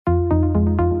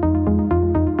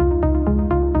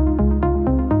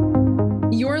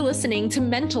listening to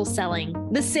Mental Selling,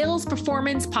 the sales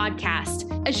performance podcast,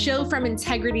 a show from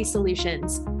Integrity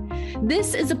Solutions.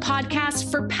 This is a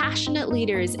podcast for passionate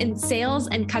leaders in sales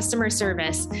and customer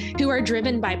service who are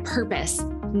driven by purpose,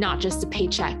 not just a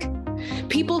paycheck.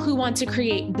 People who want to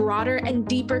create broader and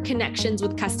deeper connections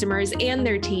with customers and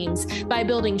their teams by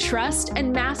building trust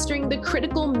and mastering the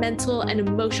critical mental and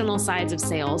emotional sides of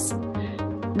sales.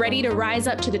 Ready to rise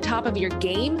up to the top of your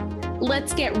game?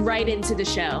 Let's get right into the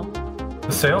show.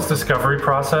 The sales discovery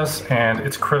process and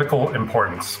its critical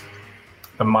importance,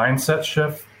 the mindset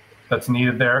shift that's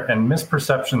needed there, and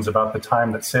misperceptions about the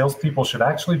time that salespeople should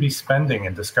actually be spending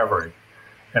in discovery,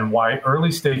 and why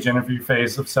early stage interview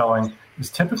phase of selling is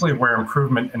typically where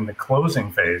improvement in the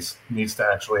closing phase needs to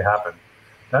actually happen.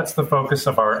 That's the focus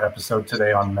of our episode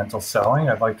today on mental selling.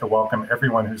 I'd like to welcome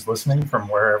everyone who's listening from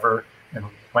wherever and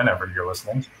whenever you're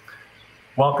listening.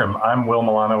 Welcome, I'm Will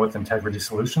Milano with Integrity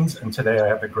Solutions, and today I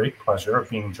have the great pleasure of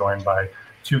being joined by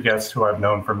two guests who I've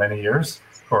known for many years,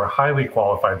 who are highly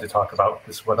qualified to talk about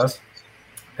this with us.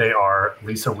 They are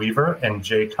Lisa Weaver and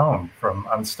Jay Cohn from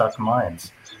Unstuck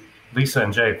Minds. Lisa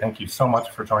and Jay, thank you so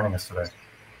much for joining us today.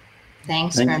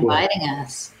 Thanks for inviting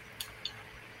us.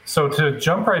 So to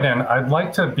jump right in, I'd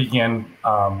like to begin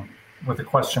with a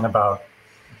question about,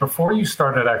 before you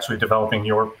started actually developing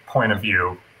your point of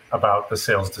view about the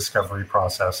sales discovery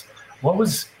process, what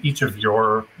was each of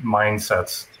your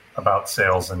mindsets about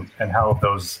sales and how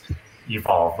those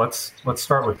evolve? Let's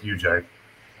start with you, Jay.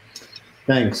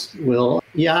 Thanks, Will.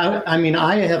 Yeah, I mean,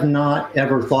 I have not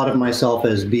ever thought of myself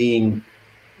as being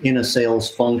in a sales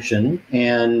function.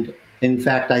 And in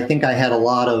fact, I think I had a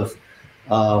lot of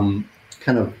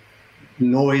kind of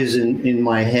noise in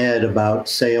my head about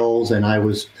sales, and I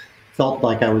felt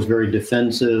like I was very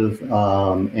defensive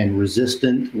and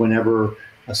resistant whenever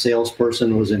a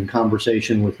salesperson was in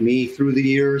conversation with me through the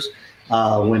years.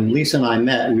 When Lisa and I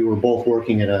met, we were both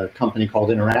working at a company called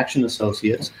Interaction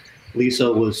Associates.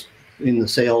 Lisa was in the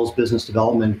sales business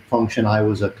development function. I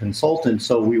was a consultant,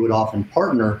 so we would often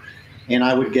partner, and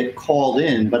I would get called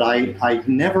in, but I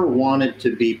never wanted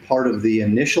to be part of the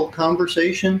initial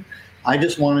conversation. I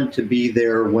just wanted to be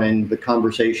there when the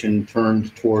conversation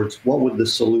turned towards what would the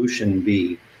solution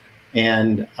be.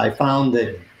 And I found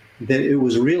that it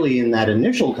was really in that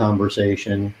initial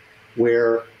conversation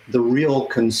where the real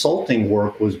consulting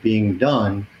work was being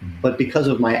done. But because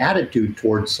of my attitude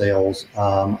towards sales,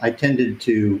 I tended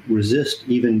to resist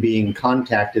even being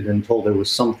contacted until there was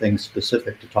something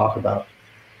specific to talk about.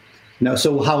 Now,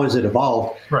 so how has it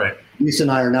evolved? Right. Lisa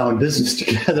and I are now in business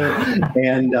together,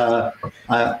 and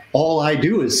all I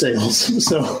do is sales.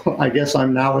 So I guess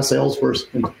I'm now a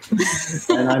salesperson,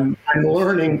 and I'm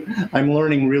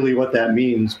learning really what that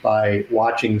means by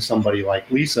watching somebody like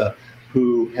Lisa,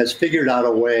 who has figured out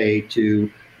a way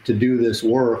to do this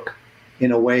work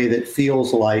in a way that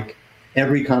feels like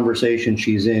every conversation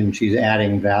she's in, she's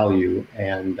adding value,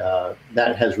 and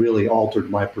that has really altered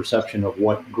my perception of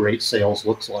what great sales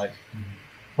looks like.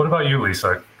 What about you,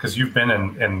 Lisa? Because you've been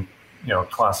in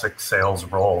classic sales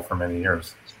role for many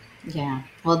years. Yeah.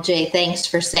 Well, Jay, thanks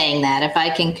for saying that. If I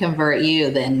can convert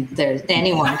you, then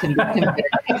anyone can be converted.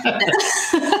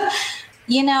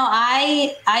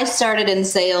 I started in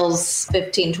sales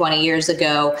 15, 20 years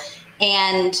ago,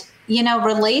 and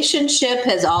relationship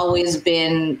has always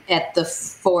been at the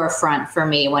forefront for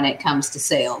me when it comes to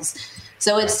sales.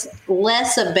 So it's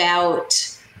less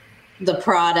about the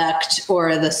product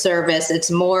or the service.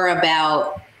 It's more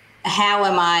about how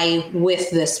am I with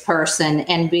this person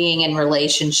and being in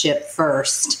relationship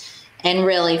first and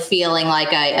really feeling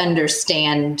like I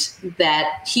understand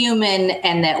that human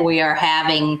and that we are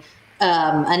having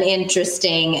an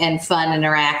interesting and fun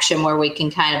interaction where we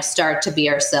can kind of start to be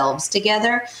ourselves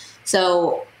together.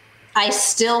 So I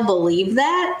still believe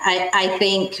that. I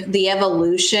think the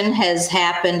evolution has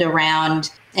happened around,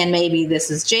 and maybe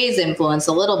this is Jay's influence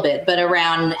a little bit, but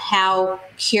around how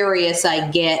curious I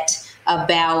get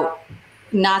about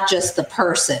not just the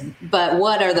person, but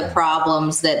what are the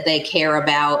problems that they care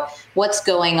about, what's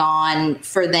going on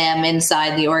for them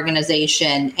inside the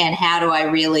organization, and how do I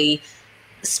really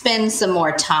spend some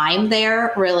more time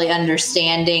there, really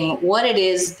understanding what it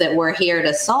is that we're here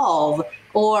to solve,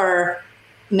 or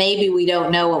maybe we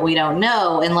don't know what we don't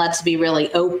know, and let's be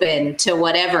really open to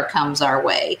whatever comes our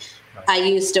way. I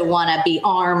used to want to be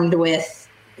armed with,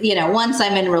 once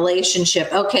I'm in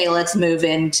relationship, okay, let's move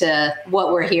into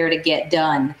what we're here to get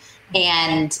done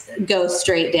and go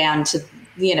straight down to,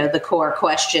 the core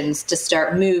questions to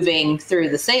start moving through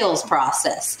the sales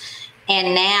process.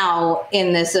 And now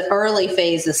in this early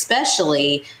phase,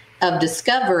 especially of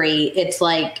discovery, it's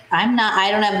like, I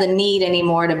don't have the need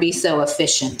anymore to be so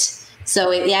efficient. So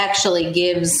it actually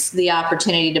gives the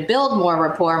opportunity to build more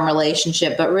rapport and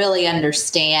relationship, but really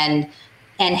understand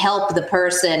and help the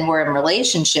person we're in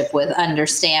relationship with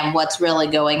understand what's really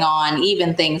going on,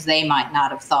 even things they might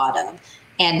not have thought of.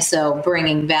 And so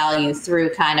bringing value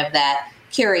through kind of that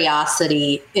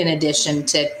curiosity in addition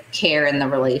to care in the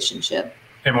relationship.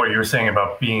 And what you were saying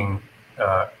about being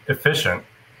efficient,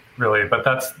 really, but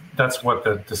that's what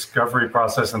the discovery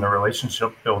process and the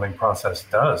relationship building process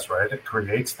does, right? It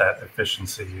creates that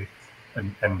efficiency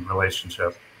and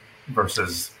relationship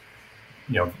versus,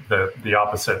 the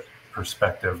opposite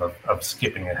perspective of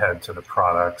skipping ahead to the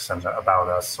products and the about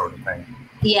us sort of thing.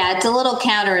 Yeah, it's a little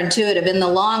counterintuitive. In the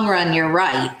long run, you're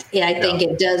right. I think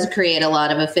it does create a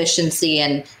lot of efficiency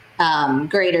and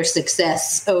greater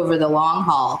success over the long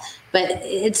haul. But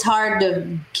it's hard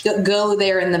to go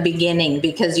there in the beginning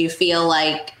because you feel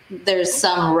like there's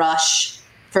some rush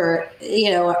for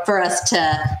us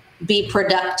to be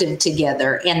productive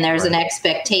together. And there's an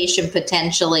expectation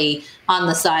potentially on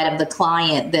the side of the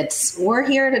client that's we're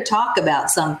here to talk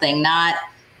about something, not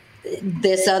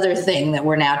this other thing that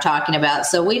we're now talking about.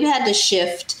 So we've had to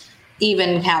shift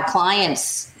even how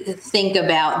clients think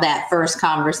about that first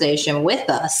conversation with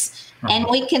us. And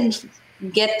we can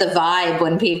get the vibe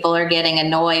when people are getting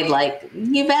annoyed, like,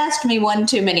 you've asked me one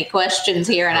too many questions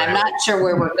here and I'm not sure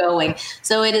where we're going.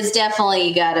 So it is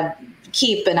definitely got to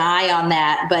keep an eye on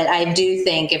that. But I do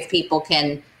think if people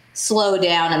can slow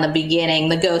down in the beginning,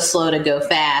 the go slow to go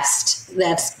fast,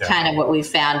 that's kind of what we've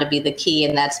found to be the key.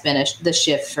 And that's been the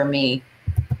shift for me.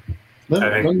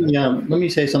 Let me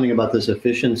say something about this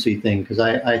efficiency thing, because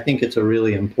I think it's a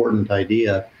really important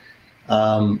idea.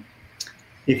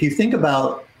 If you think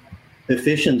about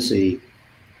efficiency,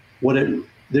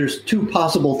 there's two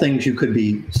possible things you could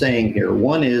be saying here.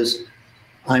 One is,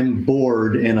 I'm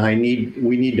bored and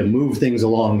we need to move things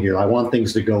along here. I want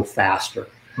things to go faster.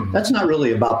 Mm-hmm. That's not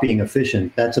really about being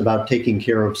efficient. That's about taking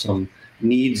care of some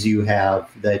needs you have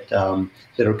that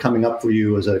are coming up for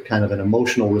you as a kind of an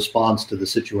emotional response to the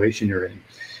situation you're in.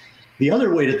 The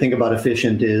other way to think about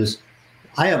efficient is,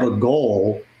 I have a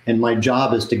goal and my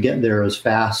job is to get there as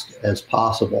fast as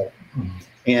possible. Mm-hmm.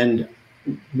 And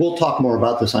we'll talk more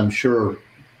about this, I'm sure.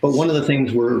 But one of the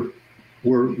things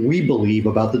we believe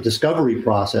about the discovery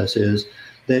process is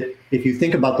that if you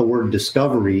think about the word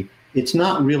discovery, it's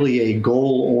not really a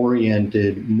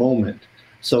goal-oriented moment.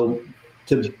 So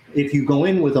if you go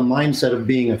in with a mindset of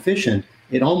being efficient,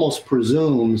 it almost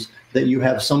presumes that you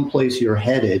have someplace you're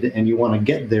headed and you want to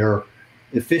get there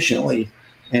efficiently.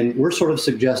 And we're sort of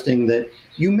suggesting that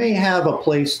you may have a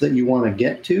place that you want to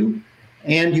get to,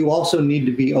 and you also need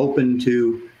to be open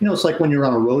to, it's like when you're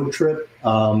on a road trip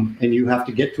and you have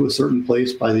to get to a certain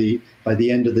place by the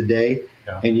end of the day,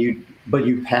 but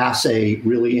you pass a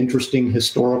really interesting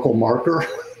historical marker.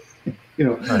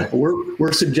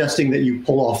 We're suggesting that you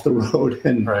pull off the road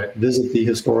and visit the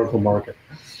historical marker.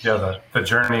 Yeah, the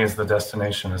journey is the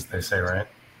destination, as they say, right?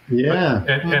 Yeah.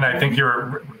 And I think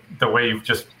the way you've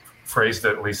just phrased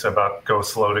it, Lisa, about go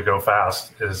slow to go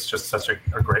fast is just such a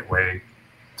great way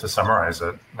to summarize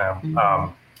it now.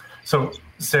 Mm-hmm. So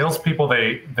salespeople,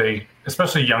 they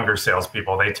especially younger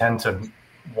salespeople, they tend to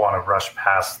want to rush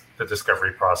past the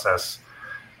discovery process.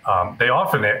 They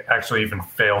often actually even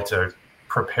fail to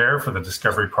prepare for the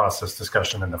discovery process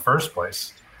discussion in the first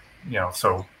place.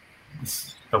 So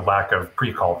it's the lack of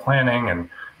pre-call planning and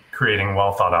creating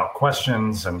well thought out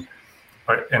questions, and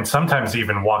sometimes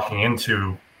even walking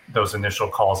into those initial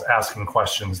calls asking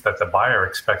questions that the buyer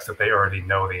expects that they already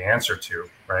know the answer to,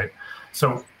 right?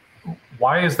 So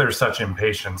why is there such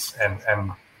impatience?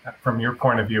 And from your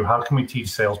point of view, how can we teach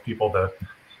salespeople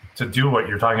to do what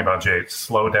you're talking about, Jay?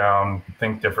 Slow down,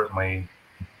 think differently,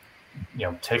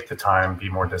 take the time, be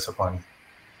more disciplined.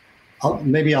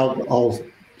 I'll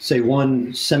say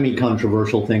one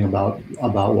semi-controversial thing about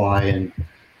why, and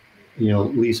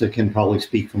Lisa can probably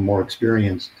speak from more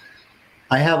experience.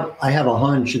 I have a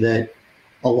hunch that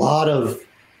a lot of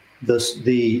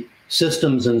the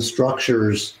systems and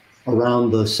structures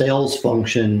around the sales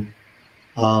function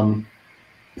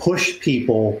push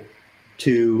people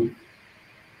to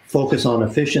focus on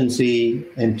efficiency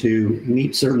and to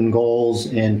meet certain goals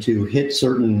and to hit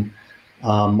certain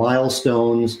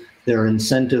milestones. Their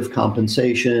incentive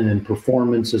compensation and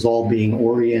performance is all being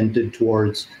oriented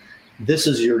towards, this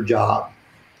is your job,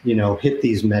 hit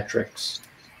these metrics.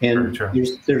 And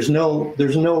there's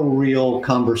no real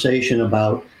conversation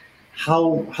about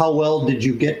how well did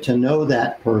you get to know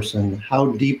that person?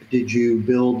 How deep did you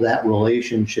build that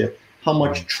relationship? How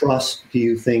much trust do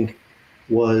you think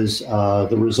was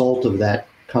the result of that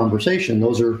conversation?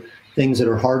 Those are things that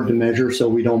are hard to measure, so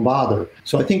we don't bother.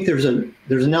 So I think there's an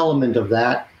element of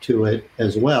that to it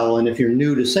as well. And if you're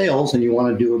new to sales and you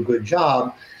want to do a good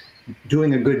job,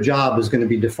 doing a good job is going to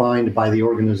be defined by the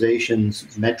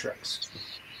organization's metrics.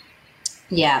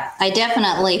 Yeah, I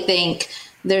definitely think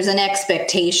there's an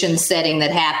expectation setting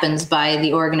that happens by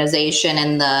the organization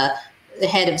and the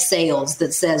head of sales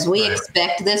that says we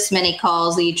expect this many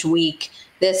calls each week,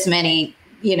 this many,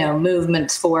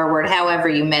 movements forward, however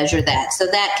you measure that. So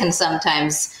that can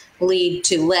sometimes lead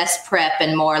to less prep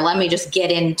and more, let me just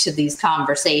get into these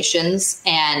conversations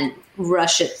and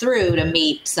rush it through to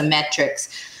meet some metrics.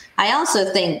 I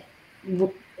also think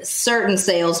certain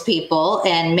salespeople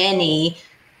and many,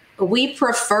 we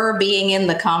prefer being in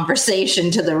the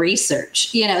conversation to the research,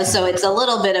 so it's a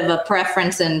little bit of a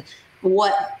preference in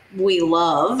what we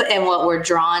love and what we're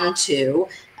drawn to.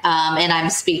 And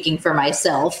I'm speaking for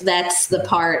myself. That's the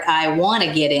part I want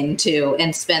to get into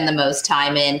and spend the most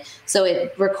time in. So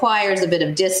it requires a bit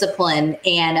of discipline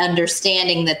and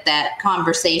understanding that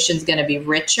conversation is going to be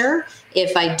richer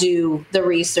if I do the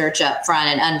research up front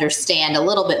and understand a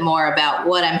little bit more about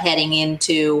what I'm heading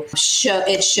into.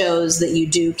 It shows that you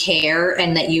do care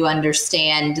and that you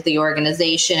understand the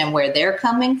organization and where they're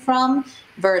coming from,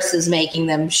 versus making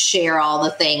them share all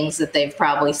the things that they've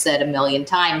probably said a million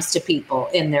times to people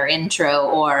in their intro,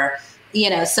 or,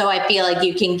 so I feel like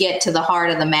you can get to the heart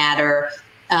of the matter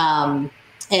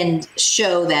and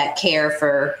show that care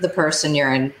for the person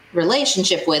you're in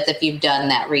relationship with if you've done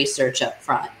that research up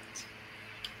front.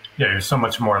 Yeah, you're so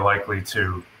much more likely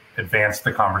to advance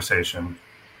the conversation,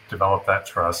 develop that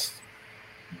trust,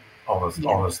 all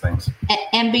those things.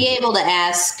 And be able to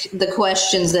ask the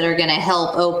questions that are going to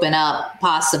help open up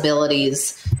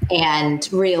possibilities and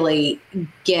really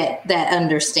get that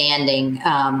understanding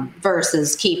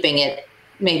versus keeping it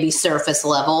maybe surface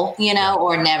level,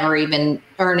 or never even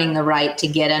earning the right to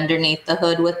get underneath the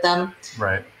hood with them.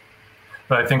 Right.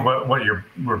 But I think what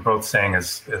we're both saying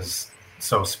is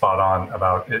so spot on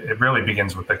about it. It really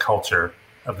begins with the culture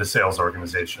of the sales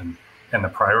organization and the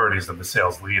priorities of the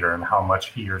sales leader and how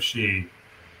much he or she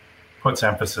puts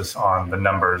emphasis on the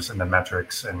numbers and the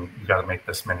metrics, and you got to make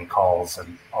this many calls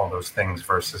and all those things,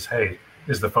 versus, hey,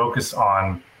 is the focus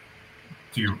on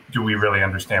do we really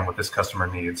understand what this customer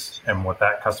needs and what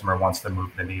that customer wants to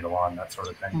move the needle on, that sort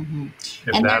of thing. Mm-hmm.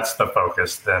 If that's the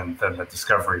focus, then the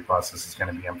discovery process is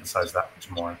going to be emphasized that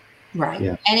much more. Right.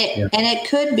 Yeah. And it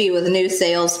could be with new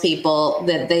salespeople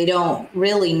that they don't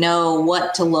really know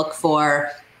what to look for,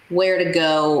 where to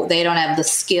go. They don't have the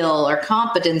skill or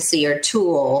competency or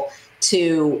tool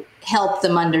to help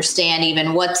them understand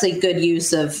even what's a good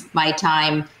use of my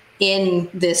time in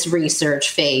this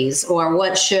research phase, or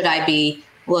what should I be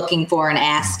looking for and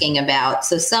asking about.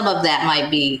 So some of that might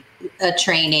be a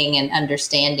training and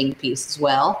understanding piece as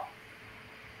well.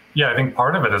 Yeah, I think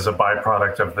part of it is a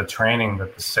byproduct of the training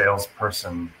that the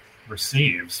salesperson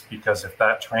receives, because if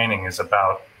that training is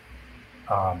about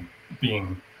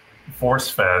being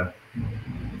force-fed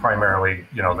primarily,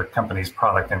 the company's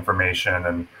product information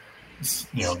and,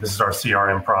 this is our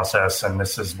CRM process and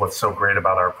this is what's so great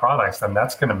about our products, then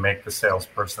that's going to make the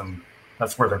salesperson,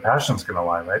 that's where their passion's going to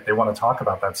lie, right? They want to talk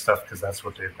about that stuff because that's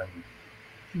what they've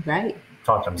been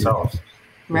taught themselves.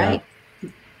 Right.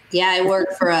 Yeah, I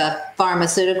worked for a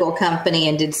pharmaceutical company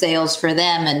and did sales for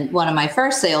them, and one of my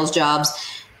first sales jobs.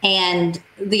 And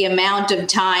the amount of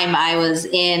time I was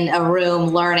in a room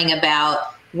learning about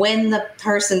when the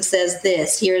person says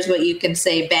this, here's what you can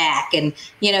say back. And,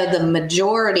 the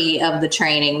majority of the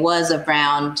training was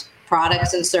around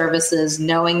products and services,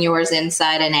 knowing yours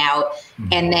inside and out,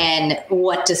 and then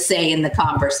what to say in the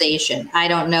conversation. I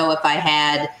don't know if I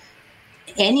had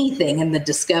anything in the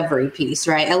discovery piece,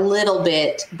 right? A little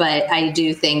bit, but I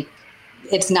do think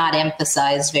it's not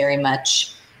emphasized very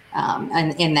much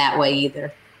in that way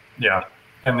either. Yeah.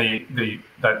 And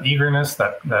that eagerness,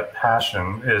 that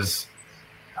passion is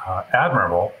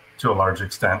admirable to a large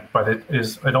extent, but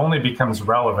it only becomes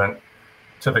relevant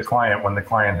to the client when the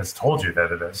client has told you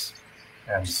that it is.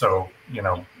 And so,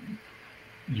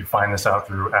 you find this out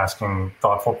through asking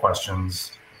thoughtful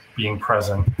questions, being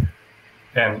present.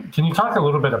 And can you talk a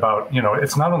little bit about,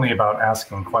 it's not only about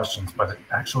asking questions, but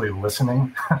actually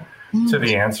listening to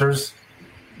the answers.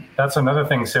 That's another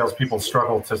thing salespeople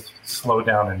struggle to slow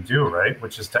down and do, right?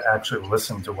 Which is to actually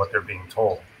listen to what they're being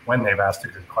told when they've asked a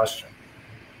good question.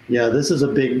 Yeah, this is a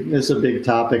big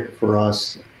topic for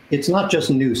us. It's not just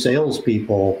new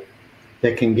salespeople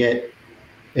that can get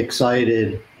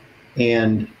excited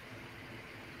and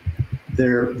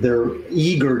they're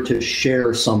eager to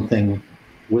share something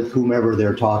with whomever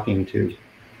they're talking to.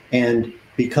 And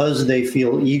because they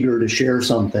feel eager to share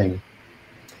something,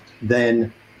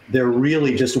 then they're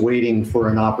really just waiting for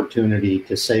an opportunity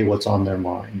to say what's on their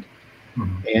mind.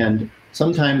 Mm-hmm. And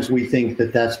sometimes we think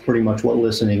that that's pretty much what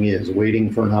listening is,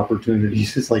 waiting for an opportunity.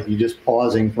 It's like you just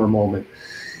pausing for a moment.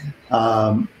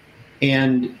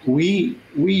 And we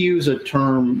use a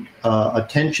term,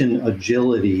 attention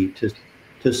agility,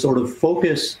 to sort of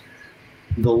focus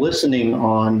the listening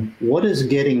on what is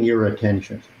getting your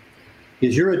attention.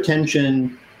 Is your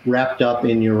attention wrapped up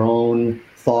in your own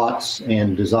thoughts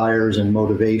and desires and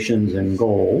motivations and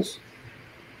goals?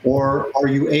 Or are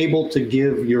you able to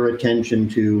give your attention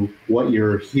to what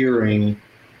you're hearing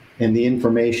and the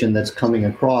information that's coming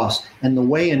across and the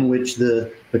way in which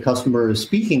the customer is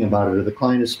speaking about it or the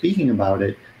client is speaking about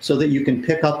it, so that you can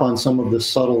pick up on some of the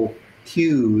subtle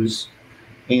cues?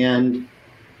 And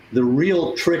the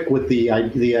real trick with the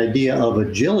idea of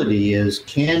agility is,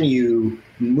 can you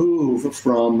move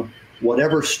from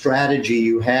whatever strategy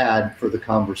you had for the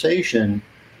conversation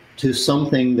to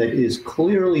something that is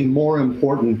clearly more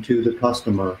important to the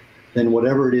customer than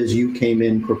whatever it is you came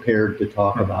in prepared to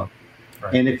talk about?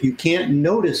 Right. And if you can't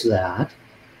notice that,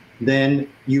 then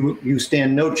you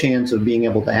stand no chance of being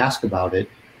able to ask about it.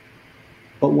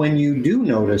 But when you do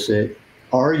notice it,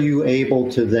 are you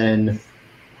able to then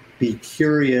be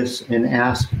curious and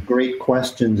ask great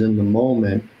questions in the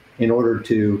moment in order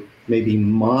to maybe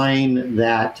mine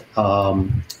that,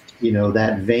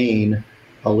 that vein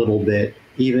a little bit,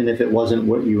 even if it wasn't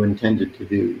what you intended to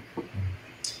do?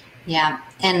 Yeah,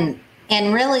 and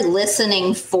really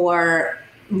listening for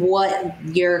what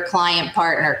your client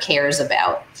partner cares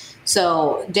about.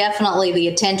 So definitely the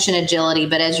attention agility,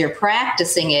 but as you're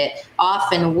practicing it,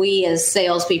 often we as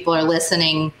salespeople are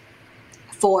listening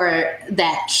for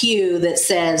that cue that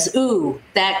says, ooh,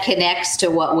 that connects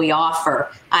to what we offer.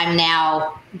 I'm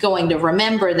now going to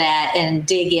remember that and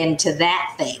dig into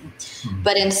that thing. Mm-hmm.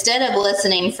 But instead of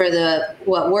listening for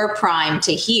what we're primed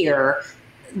to hear,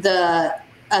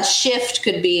 a shift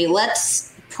could be,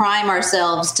 let's prime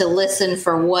ourselves to listen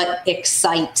for what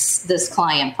excites this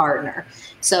client partner.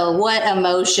 So what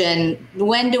emotion,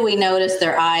 when do we notice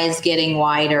their eyes getting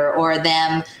wider or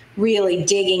them really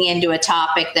digging into a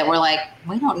topic that we're like,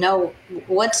 we don't know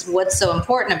what's so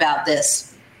important about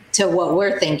this to what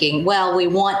we're thinking. Well, we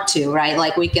want to, right?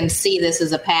 Like we can see this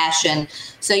as a passion.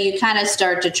 So you kind of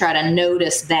start to try to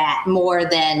notice that more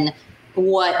than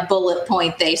what bullet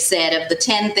point they said. Of the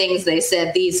 10 things they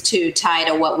said, these 2 tie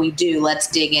to what we do. Let's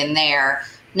dig in there.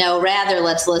 No, rather,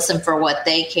 let's listen for what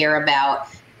they care about.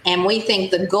 And we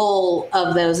think the goal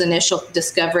of those initial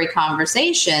discovery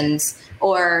conversations,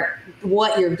 or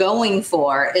what you're going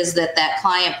for, is that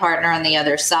client partner on the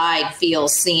other side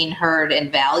feels seen, heard,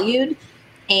 and valued,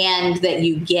 and that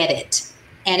you get it.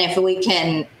 And if we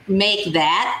can make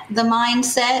that the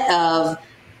mindset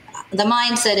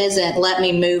isn't let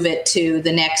me move it to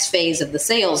the next phase of the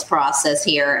sales process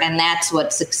here, and that's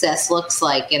what success looks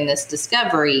like in this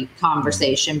discovery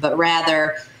conversation, but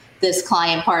rather this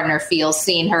client partner feels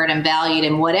seen, heard, and valued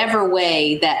in whatever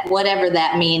way whatever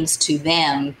that means to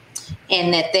them,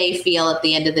 and that they feel at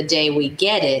the end of the day we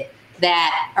get it,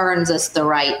 that earns us the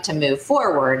right to move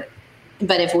forward.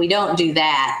 But if we don't do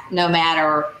that, no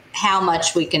matter how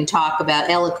much we can talk about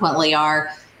eloquently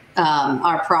our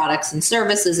products and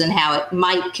services and how it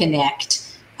might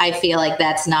connect, I feel like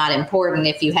that's not important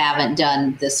if you haven't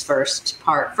done this first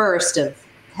part of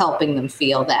helping them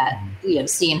feel that,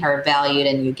 seen, heard, valued,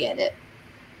 and you get it.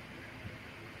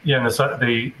 Yeah, and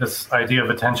this idea of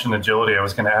attention agility, I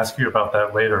was going to ask you about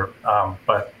that later.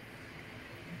 But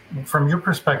from your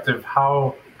perspective,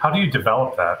 how do you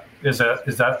develop that? Is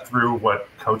that through what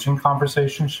coaching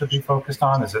conversations should be focused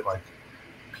on? Is it like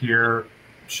peer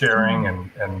sharing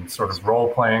and sort of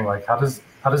role playing? Like how does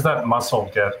that muscle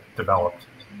get developed?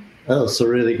 Oh, it's a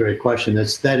really great question.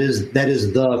 That is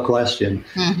the question.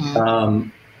 Mm-hmm.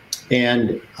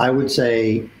 And I would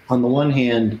say, on the one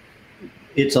hand,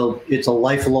 it's a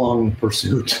lifelong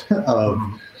pursuit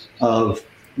of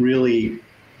really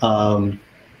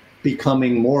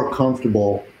becoming more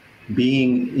comfortable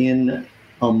being in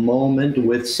a moment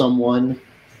with someone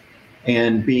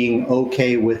and being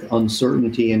okay with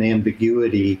uncertainty and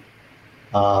ambiguity,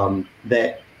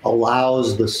 that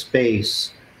allows the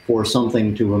space for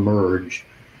something to emerge,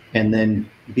 and then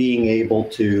being able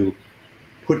to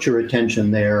put your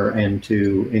attention there and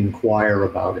to inquire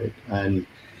about it. And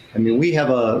I mean, we have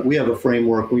a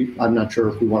framework. I'm not sure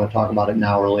if we want to talk about it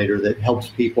now or later, that helps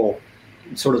people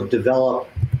sort of develop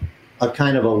a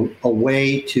kind of a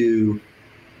way to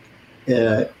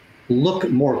look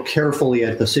more carefully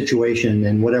at the situation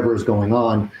and whatever is going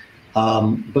on.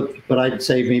 But I'd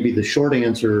say maybe the short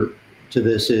answer to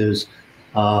this is,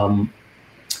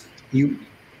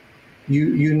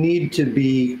 you need to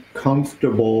be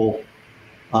comfortable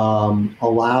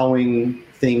allowing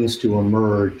things to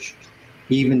emerge,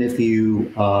 even if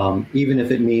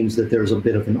it means that there's a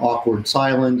bit of an awkward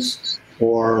silence,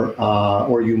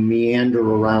 or you meander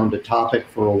around a topic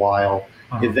for a while.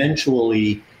 Uh-huh.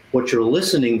 Eventually, what you're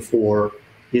listening for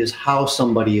is how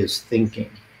somebody is thinking.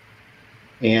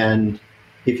 And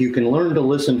if you can learn to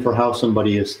listen for how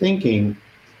somebody is thinking,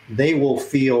 they will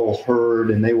feel heard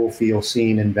and they will feel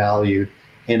seen and valued.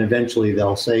 And eventually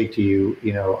they'll say to you,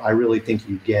 I really think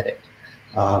you get it.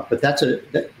 But that's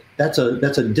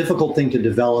a difficult thing to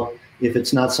develop if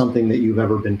it's not something that you've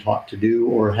ever been taught to do,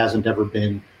 or hasn't ever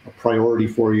been a priority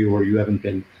for you, or you haven't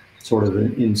been sort of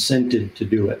incented to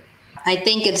do it. I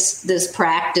think it's this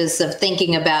practice of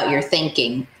thinking about your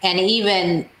thinking. And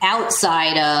even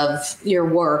outside of your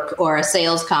work or a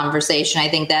sales conversation, I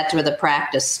think that's where the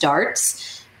practice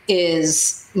starts,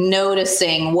 is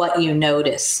noticing what you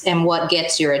notice and what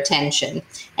gets your attention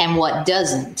and what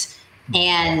doesn't.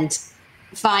 And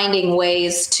finding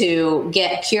ways to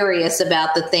get curious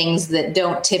about the things that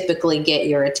don't typically get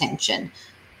your attention,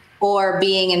 or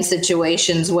being in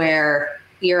situations where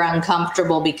you're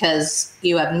uncomfortable because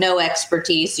you have no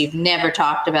expertise, you've never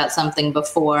talked about something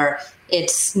before,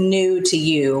 it's new to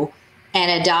you,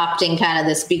 and adopting kind of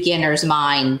this beginner's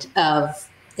mind of,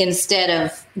 instead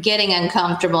of getting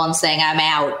uncomfortable and saying, I'm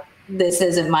out, this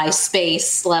isn't my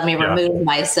space, let me remove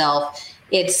myself,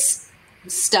 it's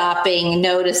stopping,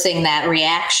 noticing that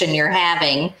reaction you're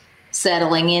having,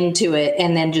 settling into it,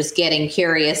 and then just getting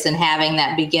curious and having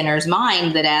that beginner's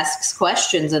mind that asks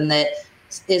questions and that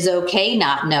is okay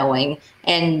not knowing,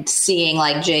 and seeing,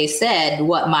 like Jay said,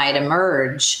 what might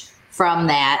emerge from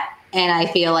that. And I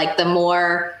feel like the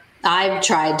more I've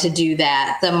tried to do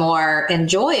that, the more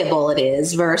enjoyable it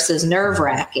is versus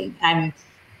nerve-wracking.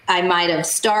 I might have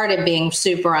started being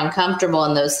super uncomfortable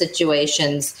in those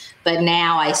situations, but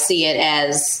now I see it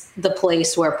as the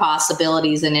place where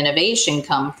possibilities and innovation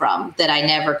come from that I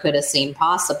never could have seen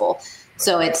possible.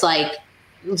 So it's like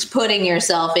putting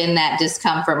yourself in that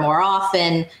discomfort more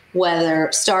often, whether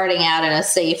starting out in a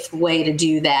safe way to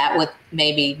do that with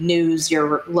maybe news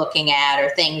you're looking at or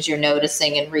things you're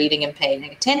noticing and reading and paying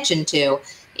attention to,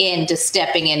 into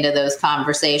stepping into those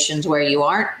conversations where you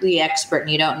aren't the expert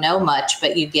and you don't know much,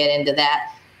 but you get into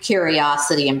that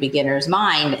curiosity and beginner's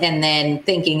mind, and then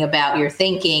thinking about your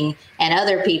thinking and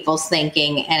other people's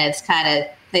thinking. And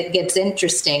it gets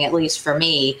interesting, at least for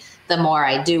me. The more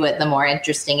I do it, the more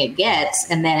interesting it gets.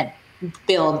 And then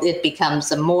it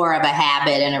becomes more of a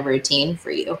habit and a routine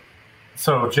for you.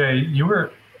 So Jay, you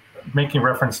were making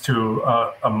reference to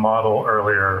a model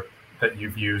earlier that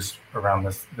you've used around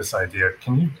this idea.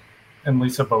 Can you and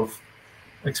Lisa both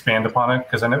expand upon it?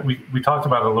 Because I know we talked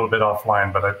about it a little bit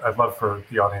offline, but I'd love for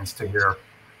the audience to hear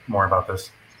more about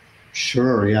this.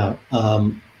 Sure, yeah.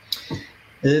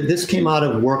 This came out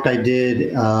of work I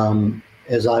did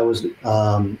as I was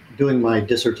doing my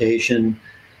dissertation,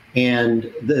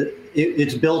 and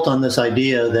it's built on this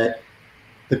idea that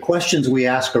the questions we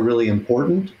ask are really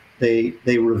important. They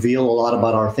reveal a lot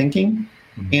about our thinking,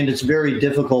 and it's very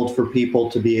difficult for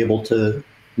people to be able to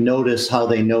notice how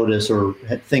they notice or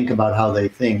think about how they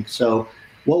think. So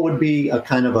what would be a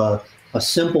kind of a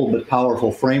simple but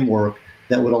powerful framework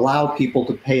that would allow people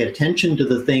to pay attention to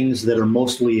the things that are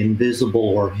mostly invisible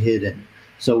or hidden?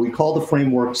 So we call the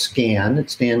framework SCAN.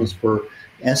 It stands for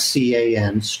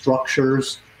SCAN,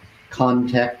 structures,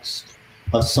 context,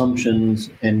 assumptions,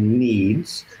 and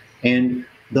needs. And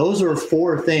those are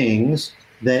four things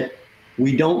that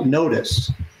we don't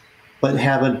notice, but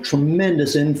have a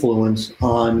tremendous influence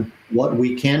on what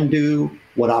we can do,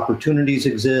 what opportunities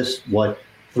exist, what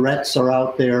threats are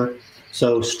out there.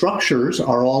 So structures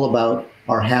are all about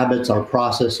our habits, our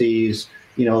processes.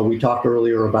 We talked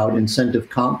earlier about incentive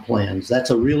comp plans. That's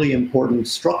a really important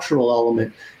structural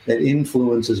element that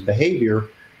influences behavior,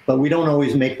 but we don't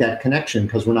always make that connection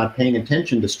because we're not paying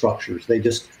attention to structures. They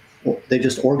just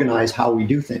organize how we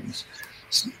do things.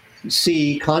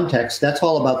 C, context, that's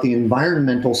all about the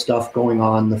environmental stuff going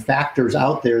on, the factors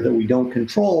out there that we don't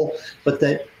control, but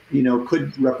that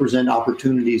could represent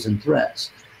opportunities and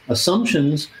threats.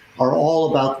 Assumptions are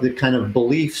all about the kind of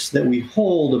beliefs that we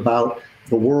hold about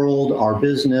the world, our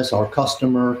business, our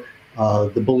customer,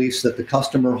 the beliefs that the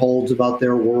customer holds about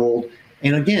their world.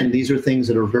 And again, these are things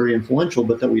that are very influential,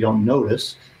 but that we don't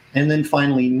notice. And then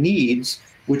finally, needs,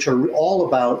 which are all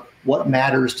about what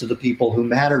matters to the people who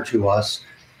matter to us.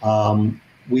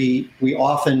 We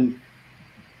often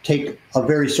take a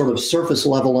very sort of surface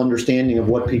level understanding of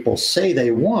what people say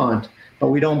they want, but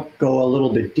we don't go a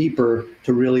little bit deeper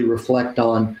to really reflect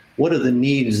on what are the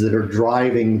needs that are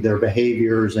driving their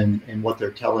behaviors and what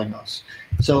they're telling us.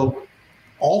 So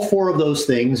all four of those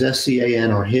things,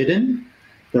 SCAN, are hidden.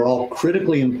 They're all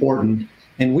critically important.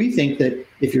 And we think that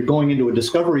if you're going into a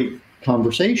discovery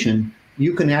conversation,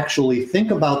 you can actually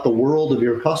think about the world of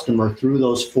your customer through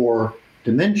those four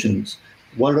dimensions.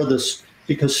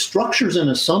 Because structures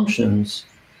and assumptions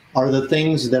are the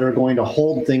things that are going to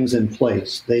hold things in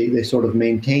place. They sort of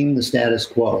maintain the status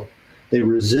quo. They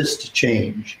resist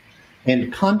change.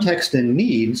 And context and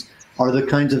needs are the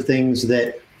kinds of things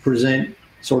that present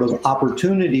sort of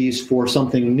opportunities for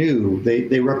something new.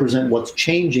 They represent what's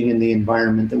changing in the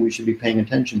environment that we should be paying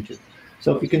attention to.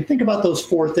 So if you can think about those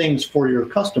four things for your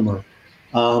customer,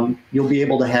 you'll be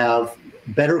able to have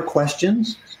better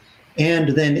questions. And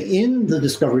then in the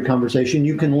discovery conversation,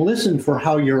 you can listen for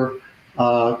how your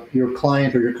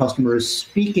client or your customer is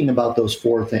speaking about those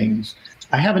four things.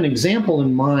 I have an example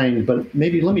in mind, but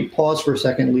maybe let me pause for a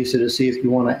second, Lisa, to see if you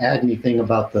want to add anything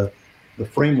about the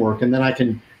framework, and then I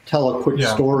can tell a quick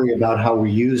story about how we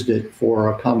used it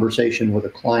for a conversation with a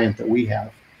client that we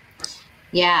have.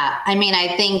 Yeah, I mean,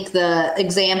 I think the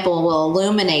example will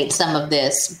illuminate some of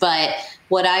this, but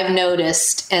what I've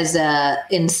noticed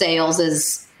in sales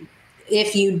is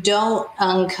if you don't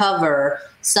uncover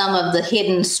some of the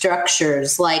hidden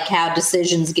structures, like how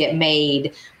decisions get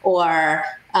made or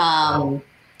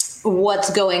what's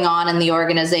going on in the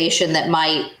organization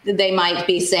they might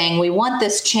be saying, we want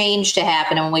this change to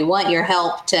happen and we want your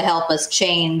help to help us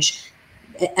change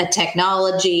a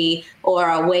technology or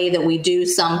a way that we do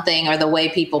something or the way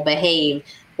people behave.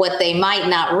 What they might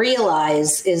not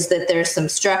realize is that there's some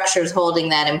structures holding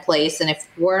that in place. And if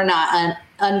we're not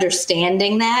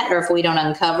understanding that, or if we don't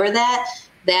uncover that,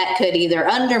 that could either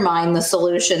undermine the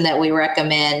solution that we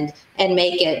recommend and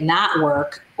make it not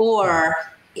work, or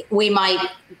we might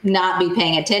not be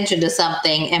paying attention to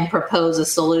something and propose a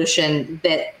solution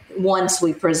that once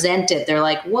we present it, they're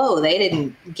like, whoa, they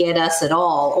didn't get us at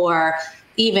all. Or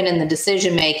even in the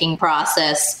decision-making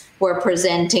process, we're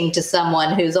presenting to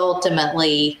someone who's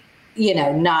ultimately,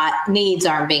 needs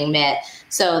aren't being met.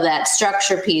 So that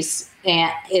structure piece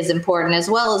is important, as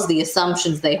well as the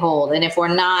assumptions they hold. And if we're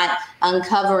not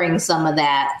uncovering some of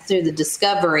that through the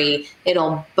discovery,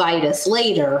 it'll bite us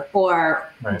later, or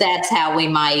that's how we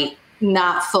might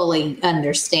not fully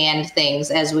understand things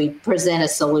as we present a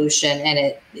solution,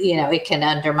 and it can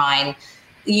undermine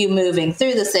you moving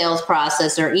through the sales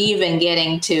process, or even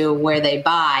getting to where they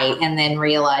buy and then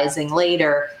realizing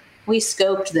later, we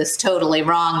scoped this totally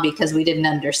wrong because we didn't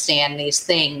understand these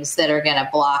things that are going to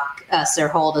block us or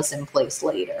hold us in place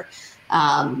later.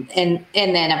 And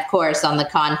then, of course, on the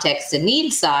context and need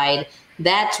side,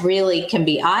 that really can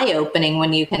be eye-opening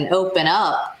when you can open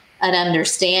up an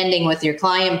understanding with your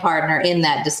client partner in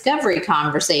that discovery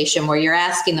conversation, where you're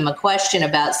asking them a question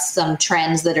about some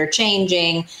trends that are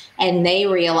changing, and they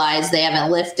realize they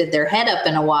haven't lifted their head up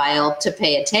in a while to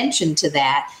pay attention to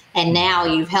that. And now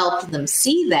you've helped them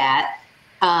see that,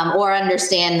 or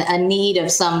understand a need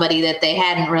of somebody that they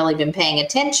hadn't really been paying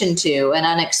attention to, an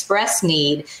unexpressed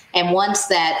need. And once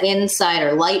that insight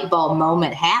or light bulb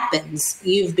moment happens,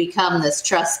 you've become this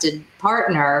trusted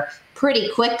partner pretty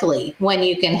quickly, when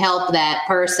you can help that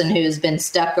person who's been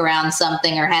stuck around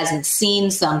something or hasn't seen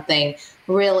something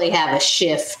really have a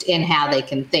shift in how they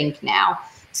can think now.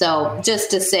 So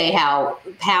just to say how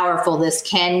powerful this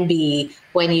can be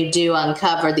when you do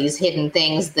uncover these hidden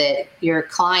things that your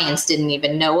clients didn't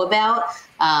even know about,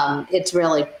 it's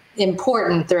really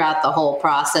important throughout the whole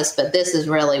process, but this is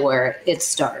really where it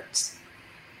starts.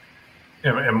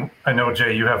 And I know,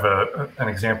 Jay, you have an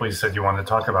example you said you wanted to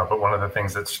talk about, but one of the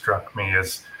things that struck me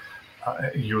is,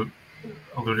 you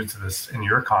alluded to this in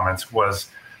your comments, was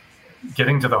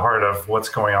getting to the heart of what's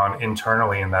going on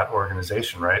internally in that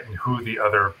organization, right? And who the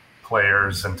other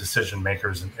players and decision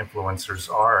makers and influencers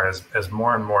are, as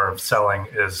more and more of selling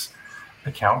is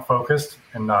account focused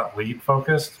and not lead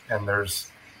focused. And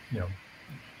there's, you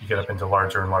get up into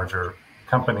larger and larger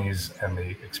companies and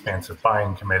the expansive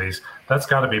buying committees. That's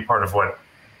got to be part of what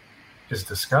is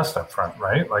discussed up front,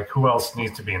 right? Like, who else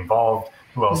needs to be involved?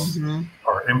 Who else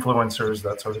are influencers,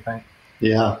 that sort of thing?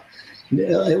 Yeah.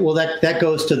 Well, that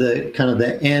goes to the kind of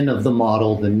the end of the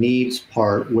model, the needs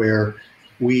part, where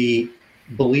we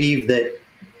believe that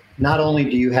not only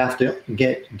do you have to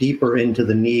get deeper into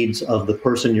the needs of the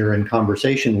person you're in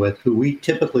conversation with, who we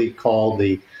typically call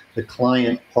the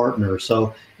client partner.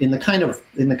 So in the kind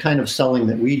of selling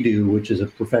that we do, which is a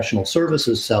professional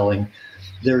services selling,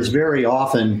 there's very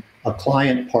often a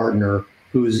client partner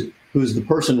who's the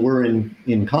person we're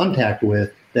in contact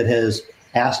with, that has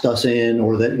asked us in,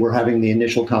 or that we're having the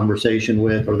initial conversation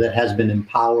with, or that has been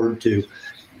empowered to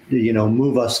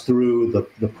move us through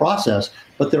the process,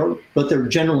 but they're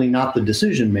generally not the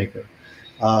decision maker.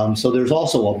 So there's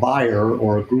also a buyer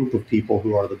or a group of people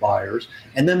who are the buyers.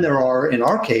 And then there are, in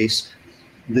our case,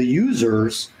 the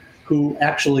users who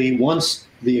actually, once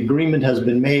the agreement has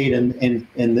been made and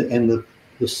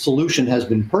the solution has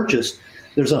been purchased,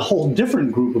 there's a whole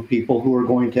different group of people who are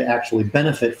going to actually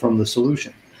benefit from the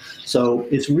solution. So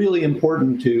it's really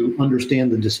important to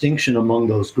understand the distinction among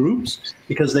those groups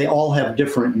because they all have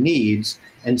different needs.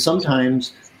 And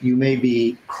sometimes you may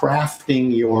be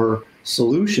crafting your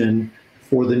solution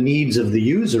for the needs of the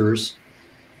users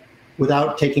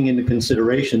without taking into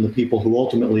consideration the people who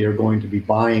ultimately are going to be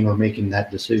buying or making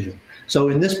that decision. So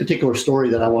in this particular story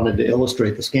that I wanted to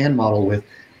illustrate the SCAN model with,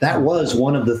 that was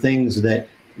one of the things that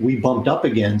we bumped up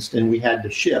against and we had to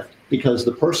shift because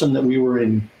the person that we were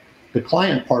in, the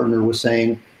client partner was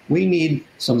saying, we need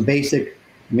some basic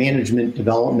management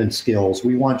development skills.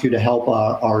 We want you to help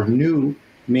our new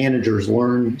managers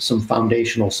learn some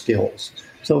foundational skills.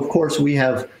 So of course we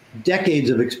have decades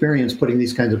of experience putting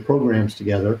these kinds of programs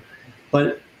together,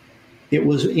 but it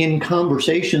was in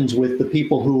conversations with the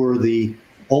people who were the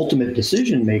ultimate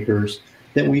decision makers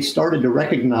that we started to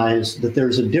recognize that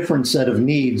there's a different set of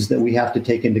needs that we have to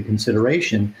take into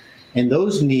consideration. And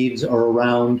those needs are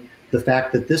around the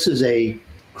fact that this is a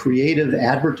creative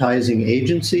advertising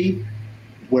agency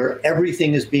where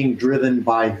everything is being driven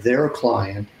by their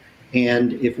client.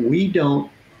 And if we don't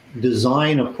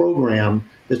design a program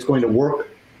that's going to work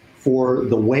for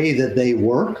the way that they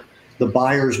work, the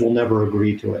buyers will never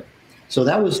agree to it. So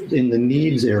that was in the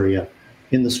needs area.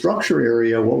 In the structure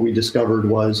area, what we discovered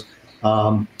was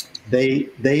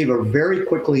they were very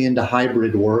quickly into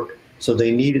hybrid work. So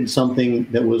they needed something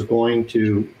that was going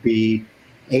to be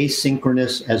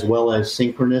asynchronous as well as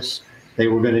synchronous. They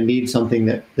were going to need something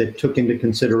that took into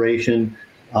consideration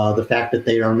the fact that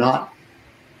they are not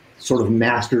sort of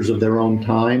masters of their own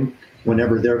time.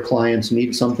 Whenever their clients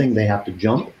need something, they have to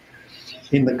jump.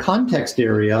 In the context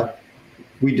area,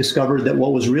 we discovered that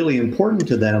what was really important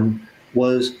to them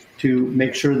was to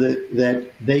make sure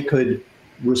that they could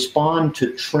respond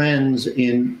to trends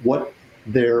in what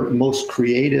their most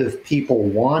creative people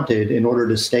wanted in order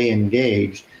to stay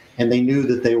engaged. And they knew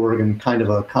that they were in kind of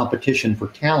a competition for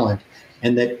talent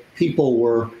and that people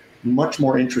were much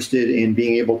more interested in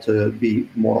being able to be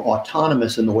more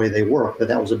autonomous in the way they work,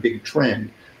 that was a big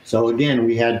trend. So again,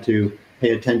 we had to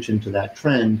pay attention to that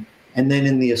trend. And then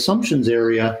in the assumptions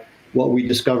area, what we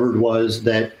discovered was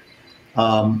that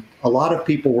a lot of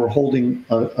people were holding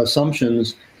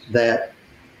assumptions that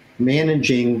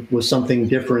managing was something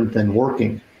different than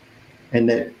working. And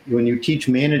that when you teach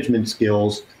management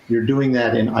skills, you're doing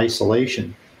that in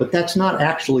isolation. But that's not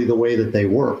actually the way that they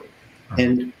work.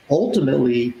 And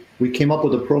ultimately, we came up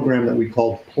with a program that we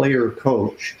called Player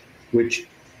Coach, which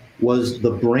was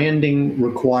the branding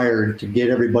required to get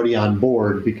everybody on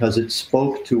board because it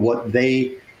spoke to what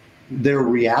their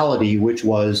reality, which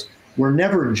was we're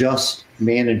never just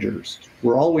managers.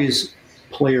 We're always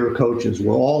player coaches.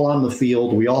 We're all on the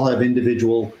field. We all have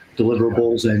individual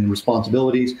deliverables and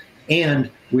responsibilities.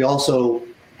 And we also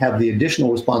have the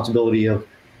additional responsibility of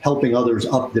helping others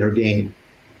up their game.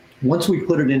 Once we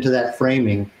put it into that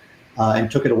framing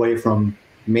and took it away from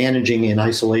managing in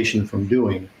isolation from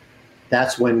doing,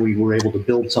 that's when we were able to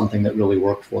build something that really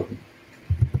worked for them.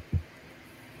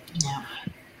 Yeah.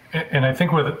 And I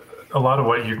think with a lot of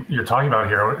what you're talking about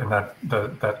here, and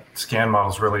that SCAN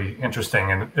model is really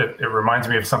interesting, and it reminds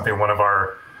me of something one of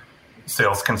our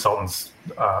sales consultants,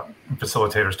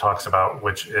 facilitators talks about,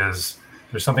 which is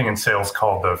there's something in sales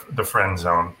called the friend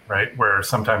zone, right? Where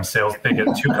sometimes sales, they get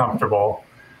too comfortable.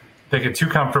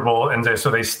 And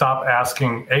they stop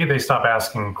asking, they stop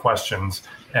asking questions,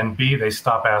 and B, they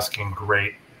stop asking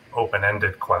great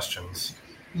open-ended questions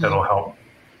that'll help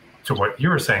to what you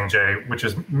were saying, Jay, which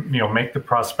is, make the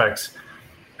prospects,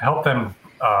 help them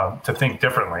to think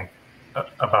differently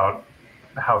about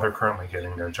how they're currently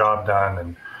getting their job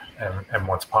done and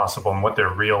what's possible and what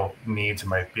their real needs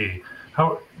might be.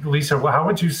 Lisa, how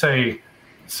would you say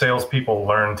salespeople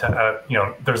learn to,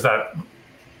 there's that,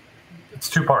 it's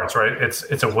two parts, right?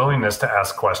 It's a willingness to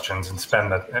ask questions and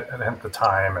spend the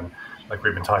time and, like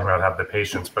we've been talking about, have the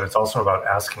patience, but it's also about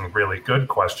asking really good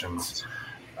questions,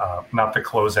 not the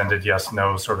close-ended yes,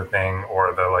 no sort of thing,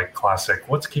 or the like classic,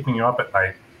 what's keeping you up at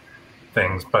night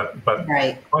things, but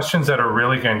right. Questions that are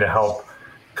really going to help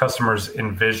customers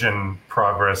envision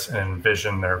progress and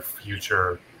envision their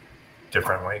future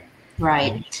differently.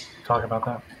 Right. Can you talk about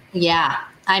that? Yeah.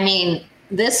 I mean,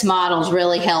 this model's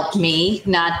really helped me,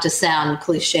 not to sound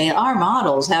cliche, our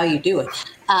model's how you do it.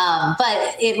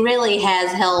 But it really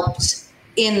has helped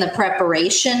in the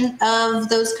preparation of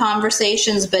those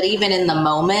conversations, but even in the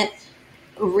moment,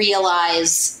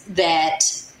 realize that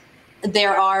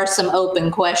there are some open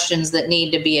questions that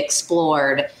need to be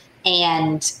explored.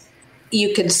 And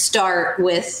you could start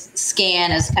with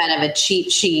SCAN as kind of a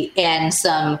cheat sheet and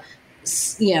some,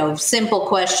 simple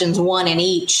questions, one in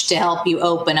each, to help you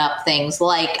open up things.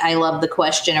 Like, I love the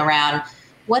question around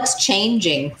what's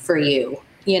changing for you?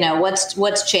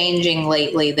 What's changing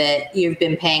lately that you've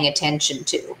been paying attention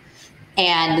to?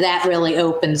 And that really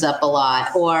opens up a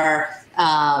lot. Or,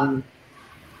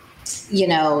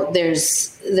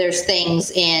 there's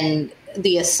things in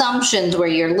the assumptions where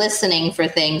you're listening for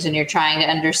things and you're trying to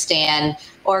understand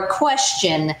or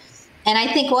question. And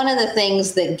I think one of the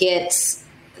things that gets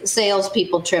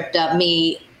salespeople tripped up,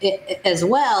 me as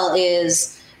well,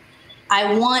 is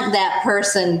I want that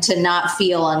person to not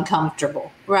feel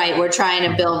uncomfortable, right? We're trying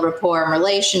to build rapport and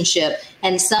relationship.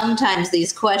 And sometimes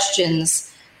these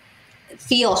questions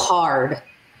feel hard,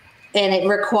 and it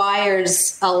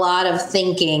requires a lot of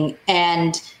thinking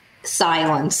and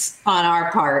silence on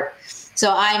our part.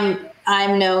 So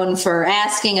I'm known for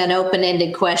asking an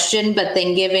open-ended question, but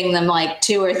then giving them like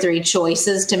 2 or 3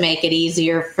 choices to make it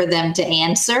easier for them to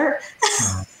answer.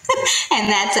 And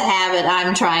that's a habit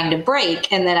I'm trying to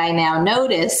break. And that I now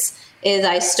notice is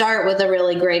I start with a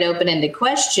really great open-ended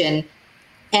question,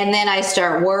 and then I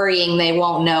start worrying they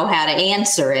won't know how to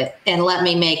answer it, and let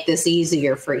me make this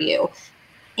easier for you.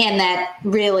 And that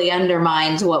really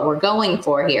undermines what we're going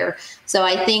for here. So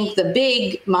I think the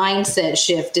big mindset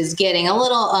shift is getting a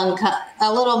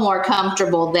little more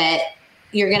comfortable that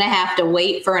you're going to have to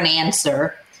wait for an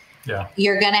answer. Yeah.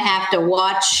 You're going to have to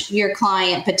watch your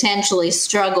client potentially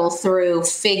struggle through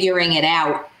figuring it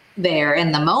out there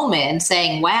in the moment and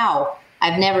saying, wow,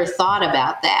 I've never thought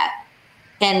about that,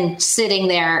 and sitting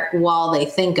there while they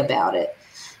think about it.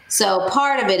 So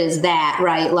part of it is that,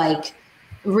 right? Like,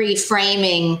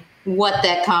 reframing what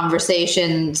that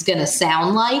conversation's going to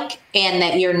sound like, and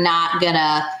that you're not going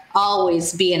to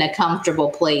always be in a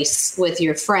comfortable place with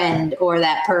your friend or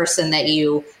that person that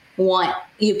you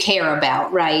care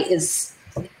about, right? Is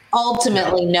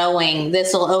ultimately knowing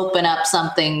this will open up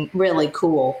something really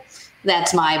cool.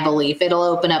 That's my belief. It'll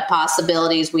open up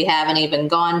possibilities we haven't even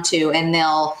gone to, and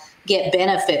they'll get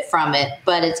benefit from it,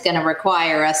 but it's going to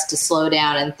require us to slow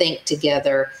down and think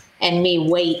together, and me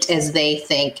wait as they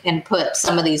think and put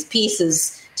some of these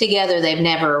pieces together they've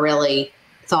never really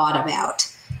thought about.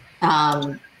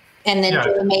 And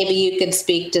then maybe you could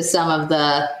speak to some of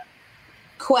the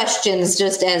questions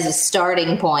just as a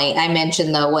starting point. I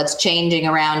mentioned, though, what's changing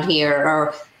around here,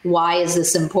 or why is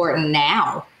this important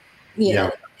now? You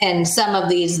know, and some of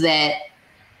these that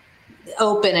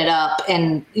open it up,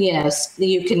 and,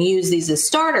 you can use these as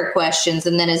starter questions.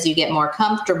 And then as you get more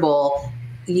comfortable,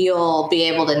 you'll be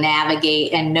able to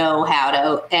navigate and know how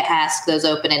to ask those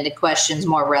open-ended questions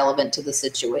more relevant to the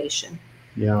situation.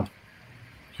 Yeah.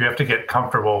 You have to get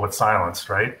comfortable with silence,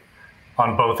 right?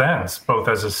 On both ends. Both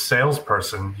as a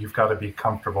salesperson, you've got to be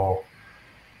comfortable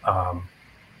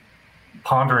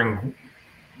pondering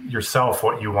yourself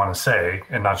what you want to say,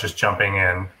 and not just jumping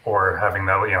in or having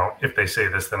that, if they say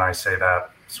this, then I say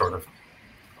that sort of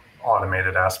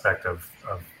automated aspect of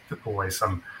the way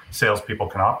some salespeople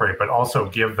can operate, but also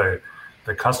give the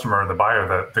customer, the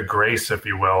buyer, the grace, if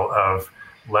you will, of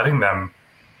letting them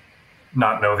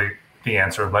not know the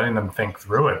answer, letting them think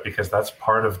through it, because that's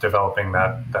part of developing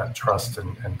that trust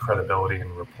and credibility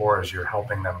and rapport, as you're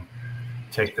helping them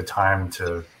take the time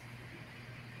to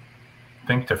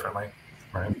think differently,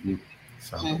 right?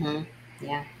 So,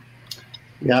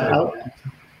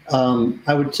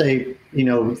 I would say,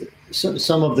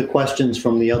 some of the questions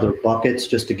from the other buckets,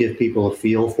 just to give people a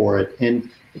feel for it.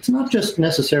 And it's not just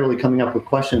necessarily coming up with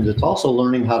questions, it's also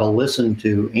learning how to listen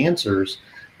to answers,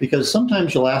 because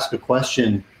sometimes you'll ask a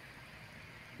question,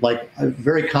 like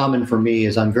very common for me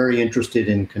is I'm very interested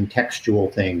in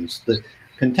contextual things. The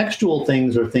contextual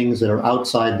things are things that are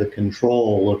outside the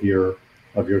control of your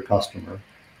customer,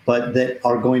 but that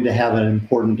are going to have an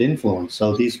important influence.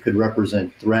 So these could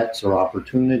represent threats or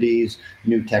opportunities,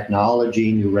 new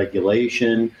technology, new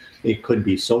regulation. It could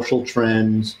be social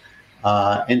trends.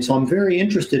 And so I'm very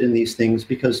interested in these things,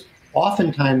 because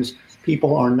oftentimes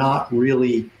people are not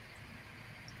really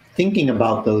thinking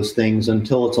about those things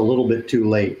until it's a little bit too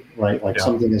late, right? Like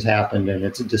something has happened and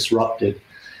it's disrupted.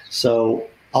 So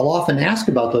I'll often ask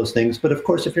about those things, but of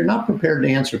course, if you're not prepared to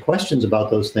answer questions about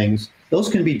those things, those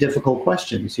can be difficult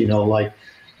questions. If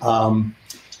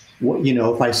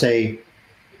I say,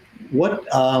 what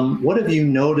have you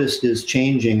noticed is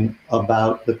changing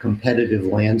about the competitive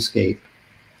landscape,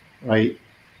 right?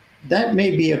 that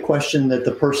may be a question that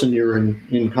the person you're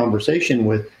in conversation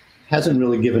with hasn't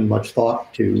really given much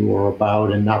thought to or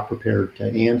about and not prepared to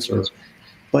answer.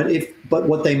 But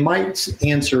what they might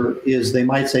answer is they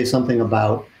might say something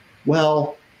about,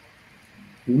 well,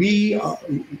 we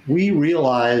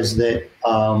realize that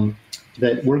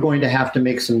that we're going to have to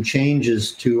make some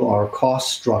changes to our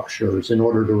cost structures in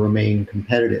order to remain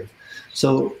competitive.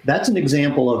 So that's an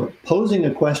example of posing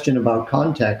a question about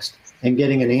context and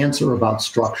getting an answer about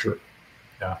structure.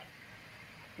 Yeah.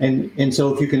 And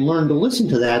so if you can learn to listen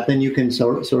to that, then you can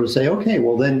sort of say, okay,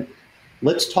 well then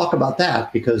let's talk about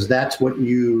that, because that's what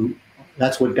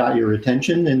got your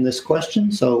attention in this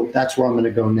question. So that's where I'm going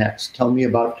to go next. Tell me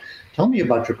about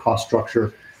your cost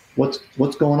structure.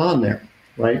 What's going on there,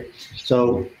 right?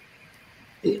 So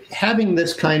having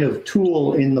this kind of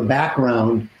tool in the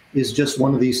background is just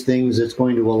one of these things that's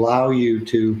going to allow you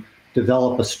to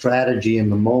develop a strategy in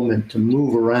the moment to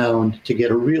move around to get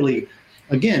a really,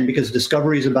 again, because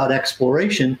discovery is about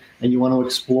exploration and you want to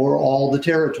explore all the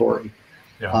territory.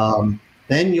 Yeah.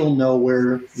 Then you'll know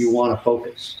where you want to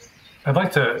focus. I'd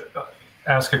like to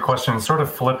ask a question, sort of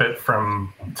flip it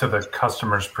to the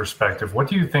customer's perspective. What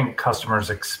do you think customers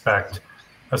expect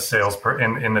a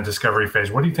in the discovery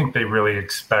phase? What do you think they really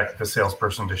expect the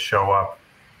salesperson to show up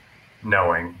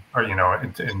knowing? Or,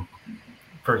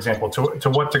 for example, to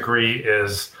what degree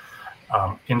is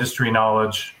industry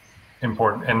knowledge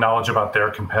important and knowledge about their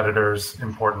competitors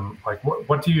important? Like,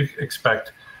 what do you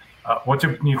expect? What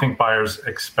do you think buyers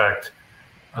expect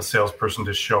a salesperson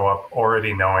to show up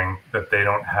already knowing that they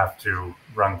don't have to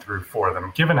run through for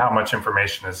them, given how much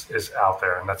information is out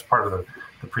there? And that's part of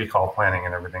the pre-call planning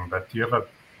and everything. But do you have a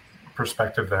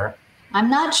perspective there? I'm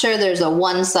not sure there's a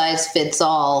one size fits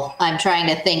all. I'm trying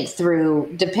to think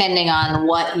through, depending on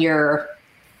what you're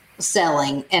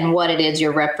selling and what it is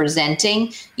you're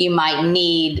representing, you might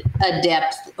need a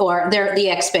depth, or the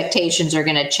expectations are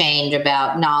going to change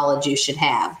about knowledge you should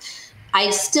have.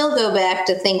 I still go back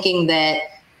to thinking that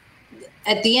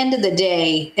at the end of the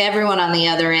day, everyone on the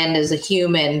other end is a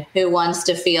human who wants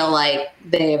to feel like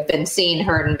they have been seen,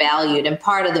 heard, and valued. And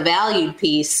part of the valued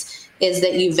piece is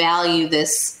that you value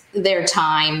their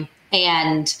time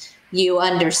and you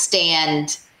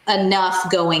understand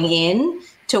enough going in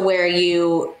to where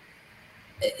you've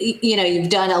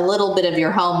done a little bit of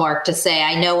your homework to say,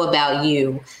 I know about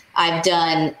you.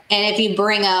 And if you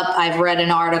bring up, I've read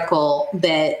an article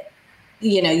that,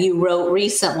 you wrote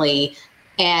recently,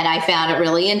 and I found it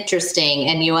really interesting,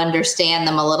 and you understand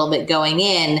them a little bit going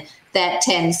in, that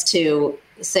tends to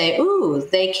say, ooh,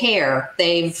 they care.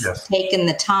 They've taken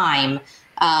the time.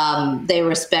 They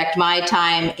respect my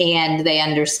time and they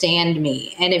understand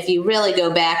me. And if you really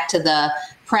go back to the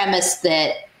premise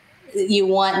that you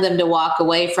want them to walk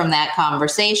away from that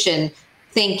conversation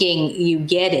thinking you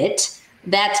get it,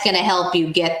 that's going to help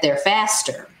you get there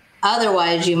faster.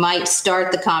 Otherwise, you might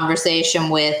start the conversation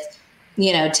with,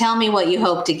 tell me what you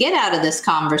hope to get out of this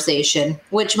conversation,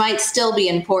 which might still be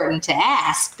important to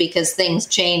ask because things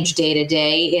change day to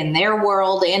day in their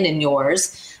world and in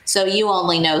yours. So you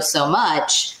only know so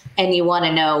much and you want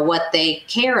to know what they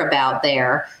care about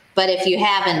there. But if you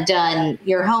haven't done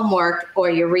your homework or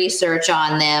your research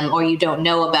on them, or you don't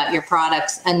know about your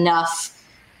products enough,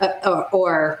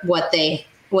 or what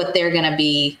they're going to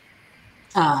be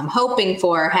hoping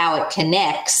for, how it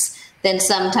connects, then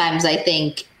sometimes I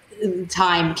think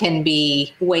time can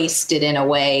be wasted in a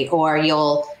way, or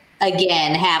you'll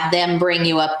again have them bring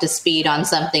you up to speed on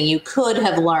something you could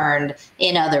have learned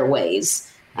in other ways.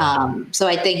 So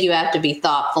I think you have to be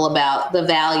thoughtful about the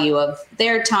value of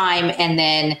their time, and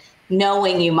then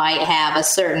knowing you might have a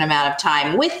certain amount of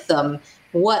time with them,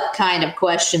 what kind of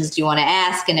questions do you want to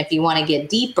ask? And if you want to get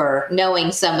deeper,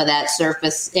 knowing some of that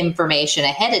surface information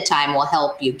ahead of time will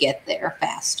help you get there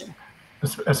faster.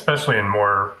 Especially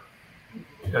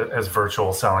as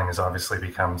virtual selling has obviously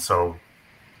become so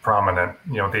prominent,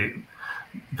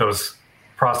 those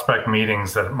prospect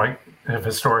meetings that might have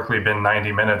historically been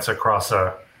 90 minutes across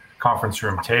a conference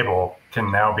room table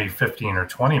can now be 15 or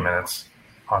 20 minutes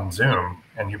on Zoom,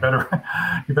 and you better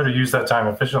use that time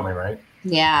efficiently, right?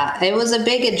 Yeah, it was a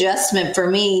big adjustment for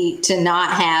me to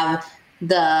not have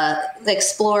the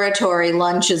exploratory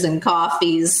lunches and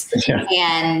coffees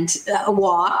and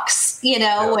walks,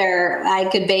 where I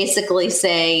could basically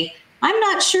say, I'm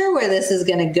not sure where this is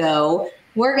going to go.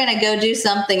 We're going to go do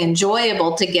something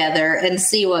enjoyable together and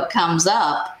see what comes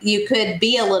up. You could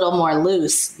be a little more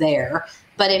loose there.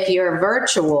 But if you're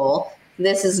virtual,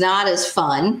 this is not as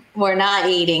fun. We're not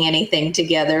eating anything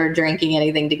together, drinking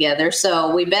anything together.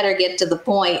 So we better get to the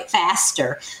point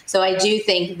faster. So I do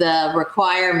think the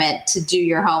requirement to do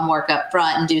your homework up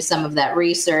front and do some of that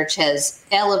research has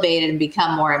elevated and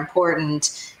become more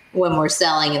important when we're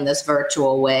selling in this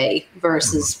virtual way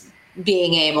versus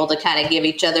being able to kind of give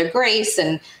each other grace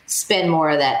and spend more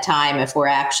of that time if we're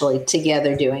actually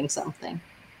together doing something.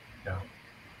 Yeah.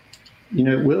 You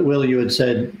know, Will, you had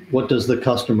said, what does the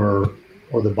customer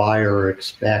or the buyer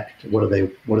expect? What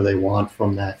do they want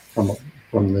from that, from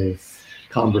the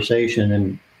conversation?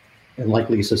 And like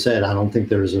Lisa said, I don't think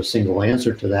there's a single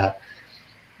answer to that.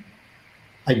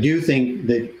 I do think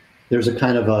that there's a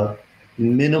kind of a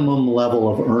minimum level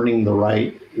of earning the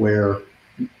right where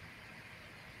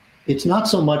it's not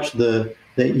so much that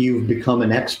you've become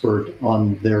an expert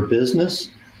on their business,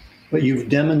 but you've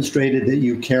demonstrated that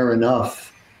you care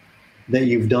enough that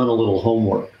you've done a little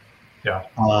homework.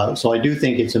 Yeah. So I do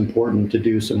think it's important to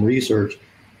do some research.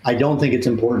 I don't think it's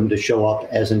important to show up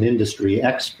as an industry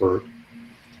expert.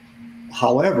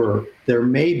 However, there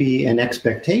may be an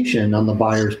expectation on the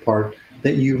buyer's part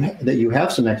that you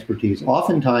have some expertise.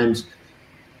 Oftentimes,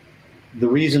 the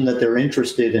reason that they're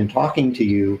interested in talking to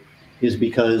you is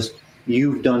because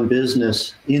you've done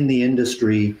business in the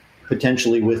industry,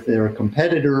 potentially with their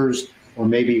competitors or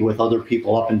maybe with other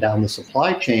people up and down the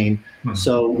supply chain. Mm-hmm.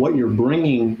 So what you're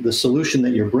bringing, the solution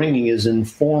that you're bringing, is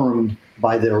informed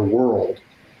by their world.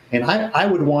 And I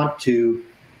would want to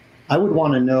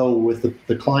know with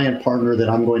the client partner that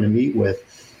I'm going to meet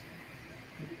with,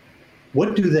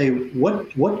 what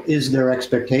is their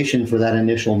expectation for that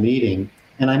initial meeting?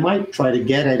 And I might try to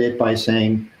get at it by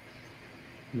saying,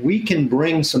 we can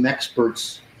bring some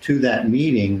experts to that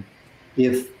meeting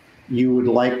if you would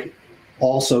like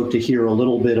also to hear a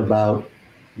little bit about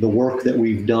the work that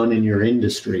we've done in your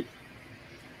industry.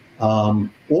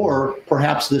 Or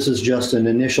perhaps this is just an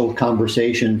initial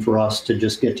conversation for us to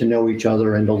just get to know each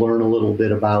other and to learn a little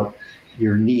bit about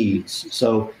your needs.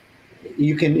 So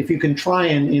if you can try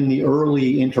and in the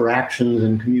early interactions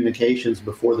and communications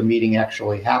before the meeting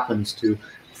actually happens to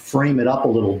frame it up a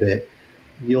little bit,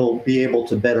 you'll be able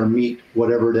to better meet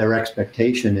whatever their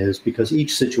expectation is, because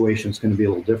each situation is going to be a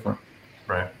little different.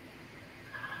 Right.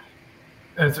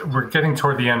 We're getting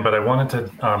toward the end, but I wanted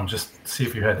to just see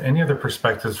if you had any other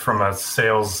perspectives from a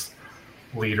sales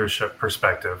leadership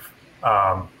perspective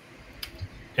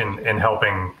in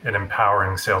helping and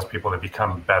empowering salespeople to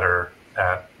become better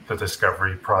at the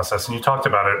discovery process. And you talked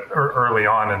about it early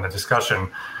on in the discussion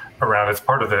around it's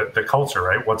part of the culture,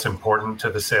 right? What's important to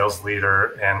the sales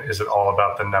leader, and is it all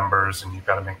about the numbers and you've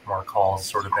got to make more calls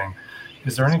sort of thing?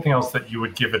 Is there anything else that you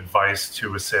would give advice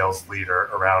to a sales leader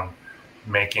around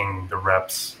making the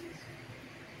reps'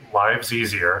 lives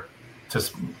easier to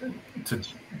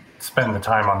spend the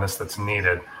time on this that's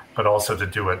needed, but also to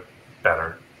do it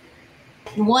better?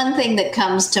 One thing that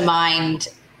comes to mind,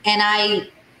 and I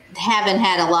haven't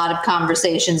had a lot of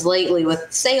conversations lately with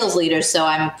sales leaders, so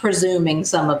I'm presuming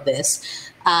some of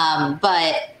this,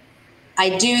 but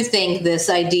I do think this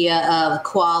idea of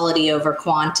quality over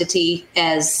quantity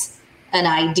as an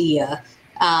idea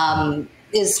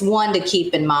is one to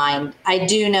keep in mind. I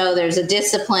do know there's a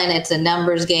discipline. It's a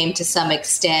numbers game to some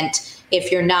extent.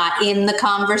 If you're not in the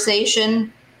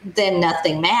conversation, then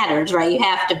nothing matters, right? You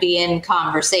have to be in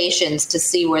conversations to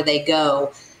see where they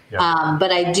go. Yeah.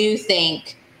 But I do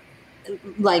think,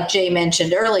 like Jay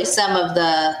mentioned early, some of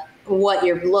what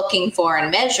you're looking for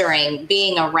and measuring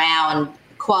being around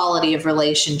quality of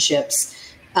relationships.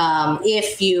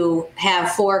 If you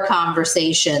have 4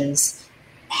 conversations,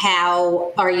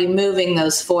 how are you moving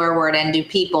those forward? And do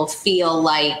people feel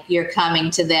like you're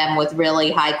coming to them with really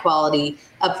high quality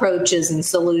approaches and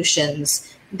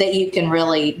solutions that you can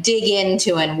really dig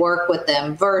into and work with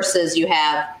them, versus you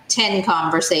have 10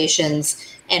 conversations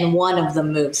and one of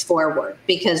them moves forward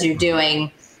because you're doing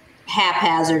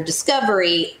haphazard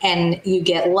discovery and you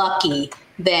get lucky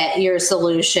that your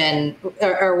solution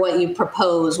or what you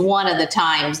propose one of the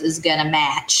times is going to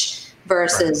match,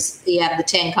 versus you have the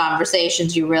 10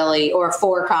 conversations or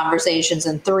 4 conversations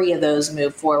and 3 of those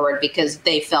move forward because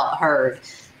they felt heard.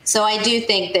 So I do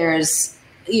think there's,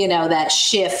 that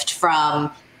shift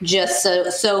from just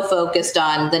so focused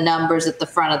on the numbers at the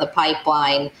front of the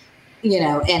pipeline,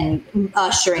 and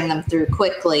ushering them through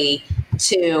quickly,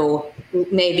 to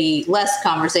maybe less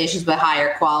conversations but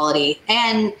higher quality,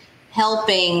 and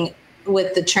helping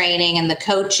with the training and the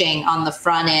coaching on the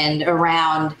front end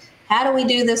around how do we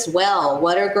do this well?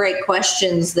 What are great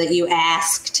questions that you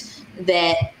asked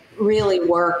that really